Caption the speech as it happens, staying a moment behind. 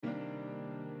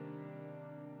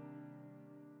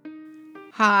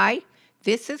Hi,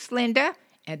 this is Linda,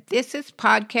 and this is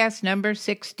podcast number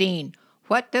 16.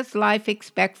 What does life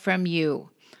expect from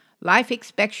you? Life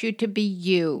expects you to be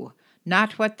you,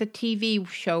 not what the TV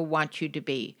show wants you to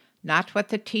be, not what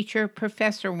the teacher or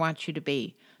professor wants you to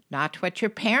be, not what your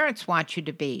parents want you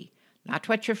to be, not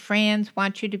what your friends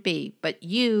want you to be, but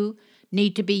you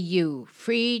need to be you,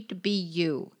 free to be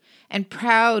you, and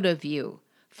proud of you,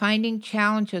 finding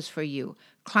challenges for you,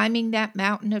 climbing that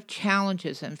mountain of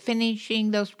challenges and finishing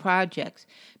those projects.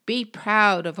 Be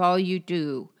proud of all you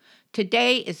do.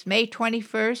 Today is May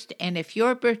 21st, and if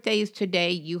your birthday is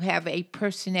today, you have a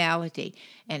personality.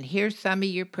 And here's some of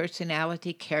your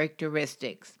personality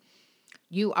characteristics.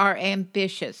 You are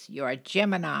ambitious. You are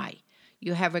Gemini.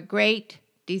 You have a great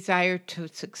desire to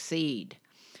succeed.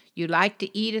 You like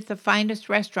to eat at the finest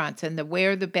restaurants and to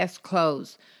wear the best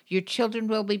clothes. Your children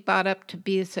will be brought up to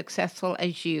be as successful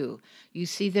as you. You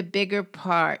see the bigger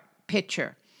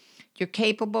picture. You're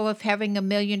capable of having $1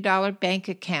 million bank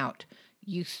account.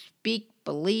 You speak,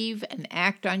 believe, and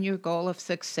act on your goal of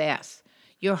success.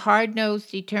 Your hard-nosed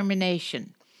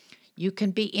determination. You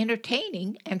can be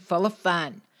entertaining and full of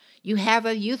fun. You have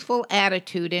a youthful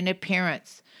attitude and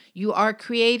appearance. You are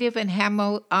creative and have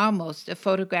almost a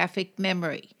photographic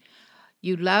memory.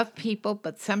 You love people,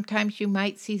 but sometimes you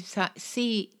might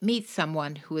meet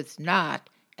someone who is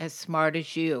not as smart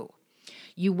as you.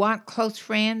 You want close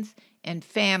friends and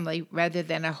family rather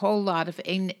than a whole lot of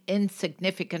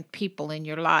insignificant people in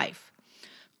your life.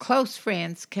 Close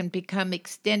friends can become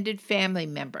extended family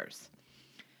members.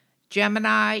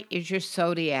 Gemini is your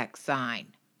zodiac sign.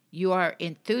 You are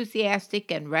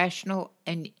enthusiastic and rational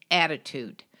in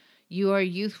attitude. You are a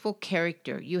youthful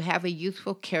character. You have a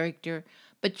youthful character,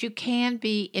 but you can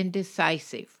be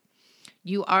indecisive.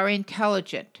 You are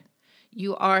intelligent.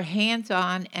 You are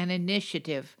hands-on and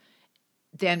initiative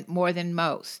more than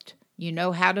most. You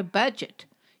know how to budget.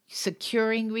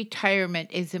 Securing retirement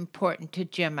is important to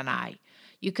Gemini.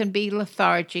 You can be a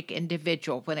lethargic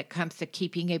individual when it comes to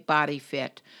keeping a body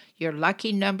fit. Your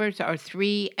lucky numbers are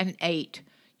 3 and 8.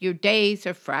 Your days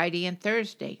are Friday and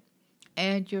Thursday.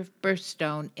 And your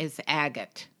birthstone is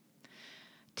agate.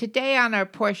 Today on our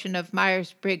portion of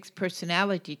Myers-Briggs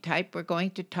personality type, we're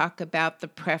going to talk about the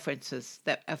preferences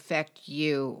that affect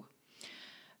you.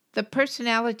 The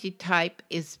personality type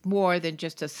is more than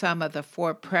just a sum of the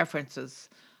 4 preferences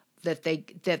that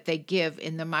they give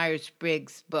in the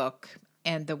Myers-Briggs book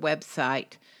and the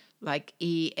website, like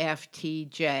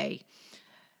EFTJ.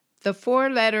 The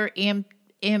 4-letter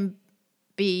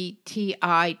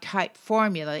MBTI type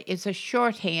formula is a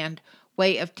shorthand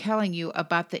way of telling you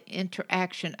about the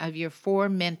interaction of your 4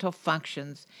 mental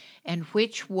functions and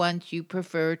which ones you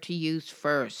prefer to use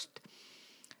first.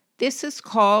 This is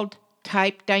called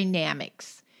type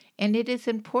dynamics, and it is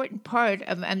an important part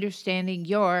of understanding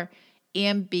your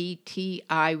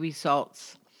MBTI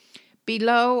results.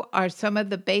 Below are some of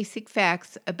the basic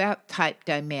facts about type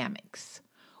dynamics.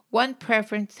 One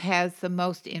preference has the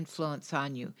most influence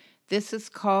on you. This is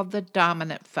called the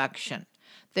dominant function.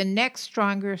 The next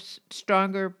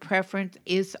stronger preference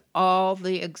is all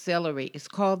the auxiliary. It's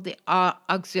called the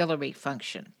auxiliary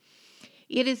function.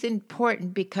 It is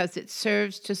important because it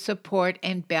serves to support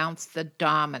and balance the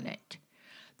dominant.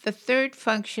 The third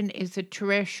function is the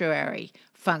tertiary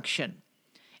function,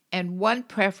 and one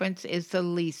preference is the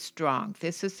least strong.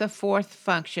 This is the 4th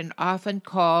function, often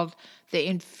called the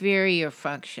inferior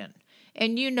function.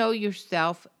 And you know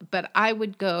yourself, but I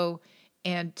would go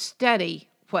and study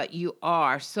what you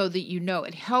are so that you know.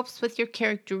 It helps with your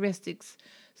characteristics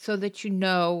so that you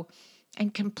know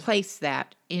and can place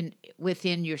that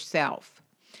within yourself.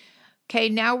 Okay,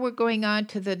 now we're going on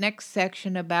to the next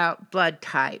section about blood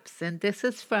types, and this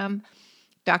is from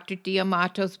Dr.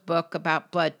 D'Amato's book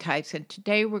about blood types, and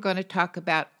today we're going to talk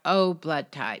about O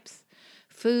blood types,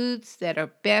 foods that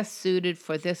are best suited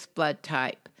for this blood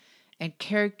type, and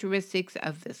characteristics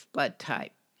of this blood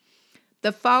type.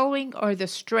 The following are the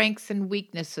strengths and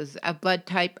weaknesses of blood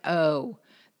type O.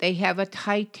 They have a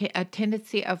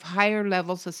tendency of higher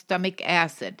levels of stomach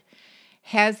acid,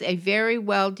 has a very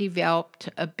well-developed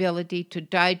ability to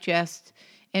digest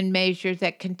and measure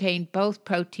that contain both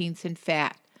proteins and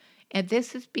fat. And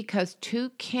this is because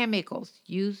 2 chemicals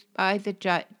used by the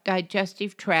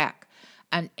digestive tract,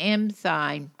 an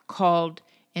enzyme called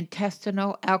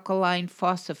intestinal alkaline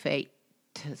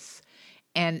phosphatase,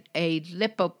 and a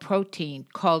lipoprotein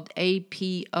called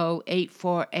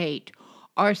APO848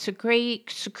 are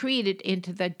secreted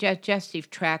into the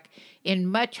digestive tract in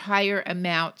much higher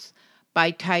amounts by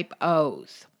type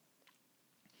O's.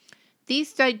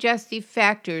 These digestive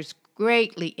factors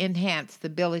greatly enhance the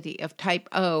ability of type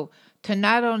O to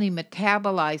not only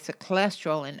metabolize the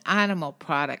cholesterol in animal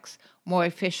products more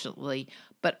efficiently,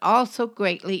 but also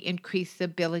greatly increase the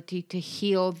ability to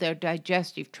heal their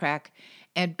digestive tract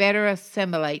and better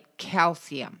assimilate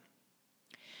calcium.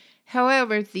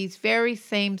 However, these very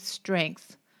same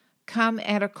strengths come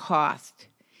at a cost.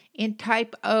 In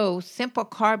type O, simple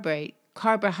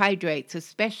carbohydrates,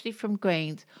 especially from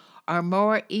grains, are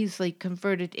more easily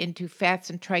converted into fats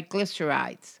and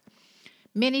triglycerides.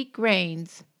 Many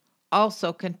grains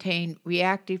also contain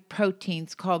reactive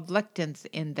proteins called lectins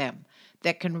in them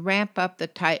that can ramp up the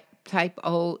type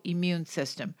O immune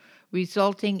system,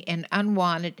 resulting in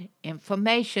unwanted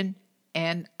inflammation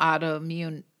and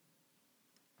autoimmune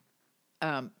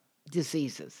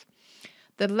diseases.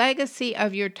 The legacy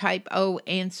of your type O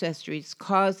ancestries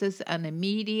causes an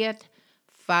immediate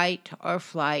fight or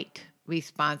flight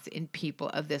response in people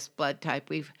of this blood type.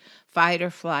 Fight or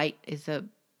flight is a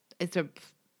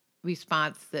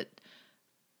response that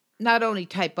not only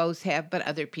type O's have, but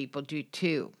other people do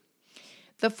too.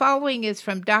 The following is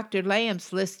from Dr.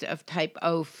 Lamb's list of type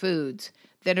O foods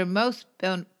that are most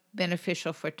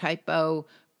beneficial for type O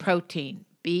protein: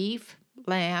 beef,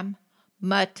 lamb,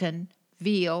 mutton,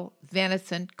 veal,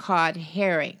 venison, cod,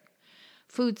 herring.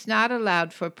 Foods not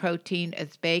allowed for protein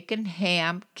as bacon,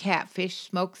 ham, catfish,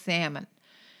 smoked salmon.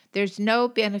 There's no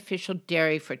beneficial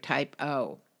dairy for type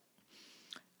O.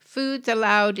 Foods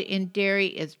allowed in dairy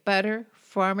is butter,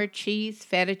 farmer cheese,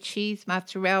 feta cheese,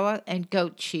 mozzarella, and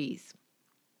goat cheese.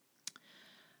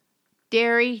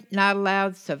 Dairy not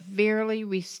allowed, severely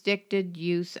restricted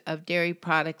use of dairy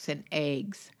products and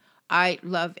eggs. I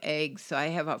love eggs, so I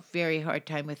have a very hard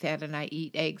time with that, and I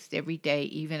eat eggs every day,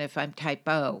 even if I'm type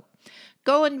O.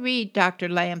 Go and read Dr.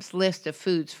 Lamb's list of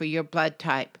foods for your blood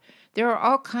type. There are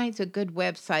all kinds of good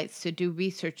websites to do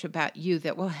research about you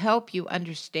that will help you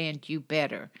understand you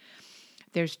better.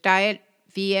 There's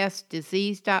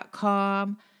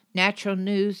DietVSDisease.com,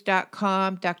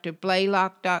 NaturalNews.com,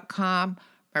 DrBlaylock.com,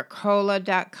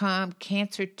 Mercola.com,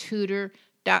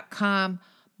 CancerTutor.com,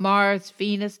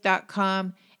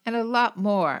 MarsVenus.com, and a lot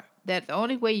more. That the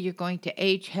only way you're going to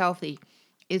age healthy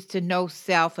is to know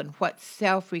self and what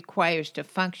self requires to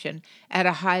function at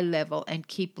a high level and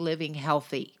keep living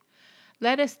healthy.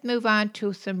 Let us move on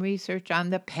to some research on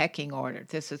the pecking order.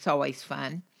 This is always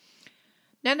fun.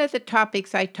 None of the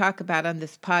topics I talk about on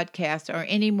this podcast are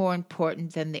any more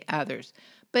important than the others,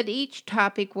 but each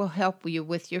topic will help you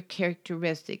with your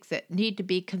characteristics that need to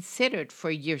be considered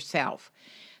for yourself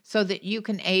so that you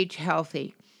can age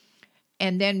healthy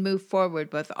and then move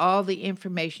forward with all the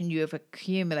information you have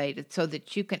accumulated so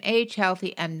that you can age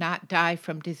healthy and not die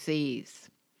from disease.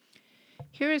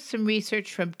 Here is some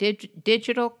research from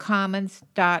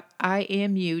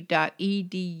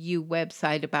digitalcommons.imu.edu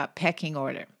website about pecking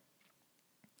order.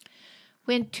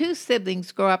 When two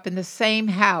siblings grow up in the same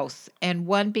house and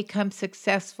one becomes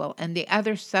successful and the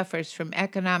other suffers from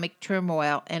economic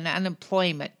turmoil and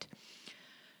unemployment,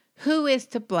 who is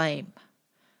to blame?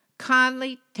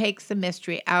 Conley takes the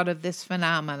mystery out of this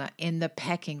phenomena in The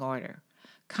Pecking Order.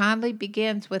 Conley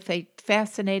begins with a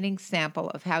fascinating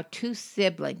sample of how two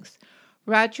siblings,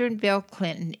 Roger and Bill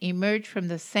Clinton, emerged from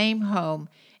the same home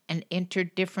and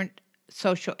entered different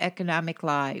socioeconomic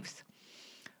lives.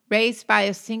 Raised by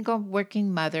a single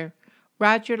working mother,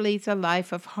 Roger leads a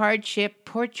life of hardship,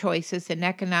 poor choices, and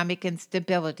economic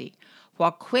instability,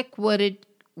 while quick-witted,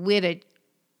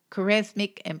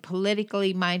 charismatic, and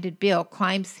politically minded Bill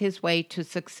climbs his way to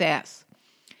success.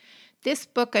 This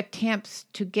book attempts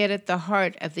to get at the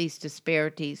heart of these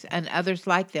disparities and others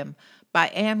like them by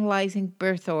analyzing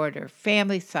birth order,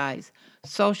 family size,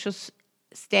 social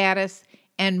status,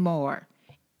 and more.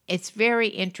 It's very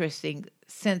interesting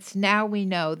since now we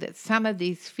know that some of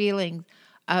these feelings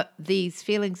of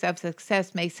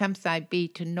success may sometimes be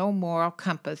to no moral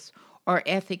compass or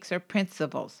ethics or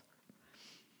principles.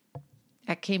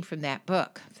 That came from that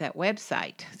book, that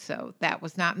website, so that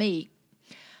was not me.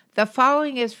 The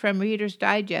following is from Reader's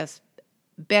Digest,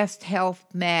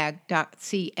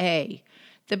 besthealthmag.ca.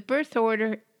 The birth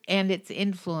order and its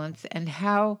influence and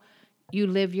how you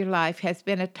live your life has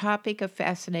been a topic of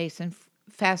fascination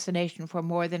for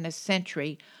more than a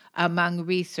century among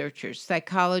researchers,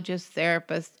 psychologists,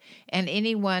 therapists, and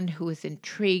anyone who is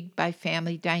intrigued by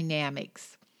family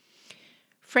dynamics.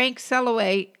 Frank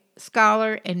Selloway,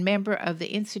 scholar and member of the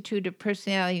Institute of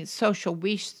Personality and Social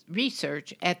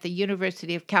Research at the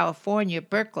University of California,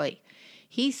 Berkeley,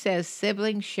 he says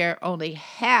siblings share only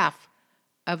half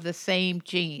of the same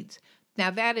genes.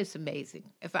 Now that is amazing.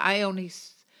 If I only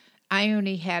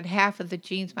had half of the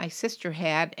genes my sister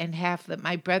had and half that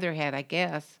my brother had, I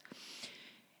guess.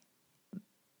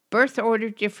 Birth order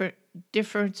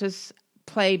differences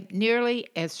play nearly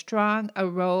as strong a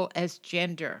role as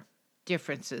gender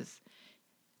differences.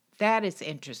 That is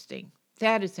interesting.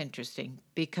 That is interesting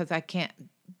because I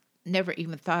never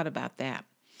even thought about that.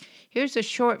 Here's a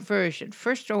short version.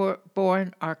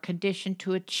 Firstborn are conditioned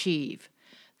to achieve.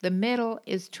 The middle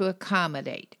is to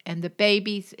accommodate, and the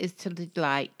babies is to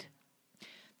delight.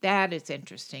 That is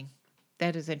interesting.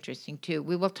 That is interesting too.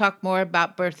 We will talk more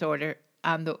about birth order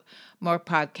on the more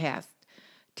podcast.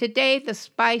 Today, the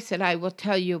spice that I will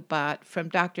tell you about from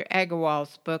Dr.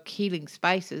 Agarwal's book, Healing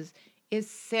Spices, is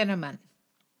cinnamon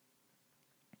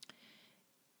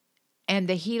and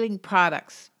the healing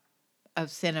products of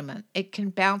cinnamon. It can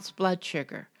bounce blood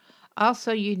sugar.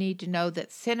 Also, you need to know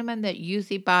that cinnamon that you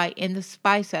usually buy in the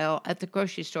spice aisle at the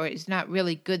grocery store is not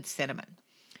really good cinnamon.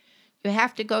 You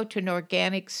have to go to an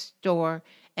organic store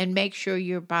and make sure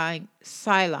you're buying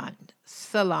Ceylon,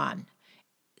 Ceylon,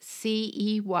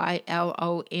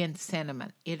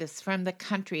 cinnamon. It is from the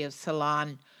country of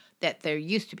Ceylon, that there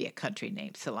used to be a country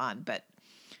named Ceylon, but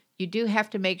you do have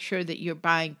to make sure that you're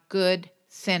buying good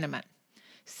cinnamon.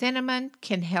 Cinnamon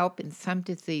can help in some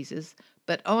diseases,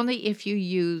 but only if you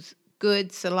use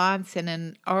good Ceylon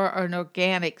cinnamon or an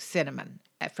organic cinnamon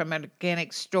from an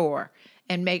organic store,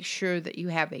 and make sure that you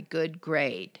have a good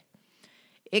grade.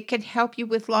 It can help you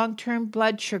with long-term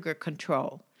blood sugar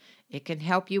control. It can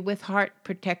help you with heart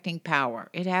protecting power.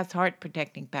 It has heart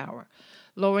protecting power.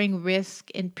 Lowering risk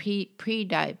in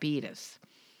pre-diabetes.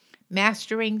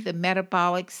 Mastering the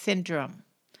metabolic syndrome.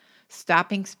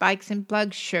 Stopping spikes in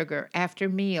blood sugar after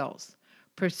meals.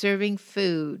 Preserving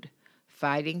food.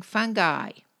 Fighting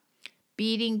fungi.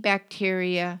 Beating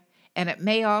bacteria. And it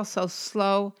may also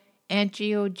slow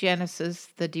angiogenesis,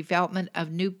 the development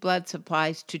of new blood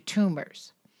supplies to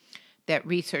tumors that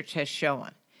research has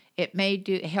shown. It may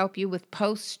help you with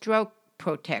post-stroke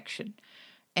protection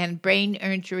and brain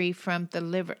injury from the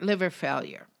liver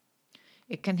failure.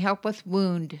 It can help with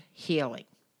wound healing.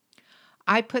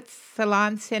 I put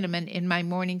Ceylon cinnamon in my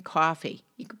morning coffee.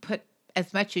 You can put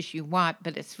as much as you want,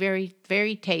 but it's very,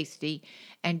 very tasty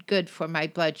and good for my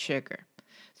blood sugar.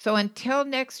 So until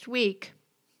next week,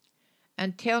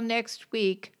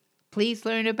 please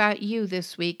learn about you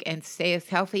this week and stay as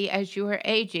healthy as you are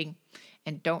aging.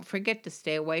 And don't forget to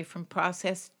stay away from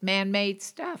processed man-made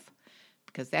stuff,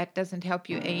 because that doesn't help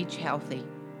you age healthy.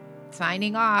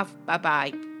 Signing off.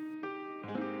 Bye-bye.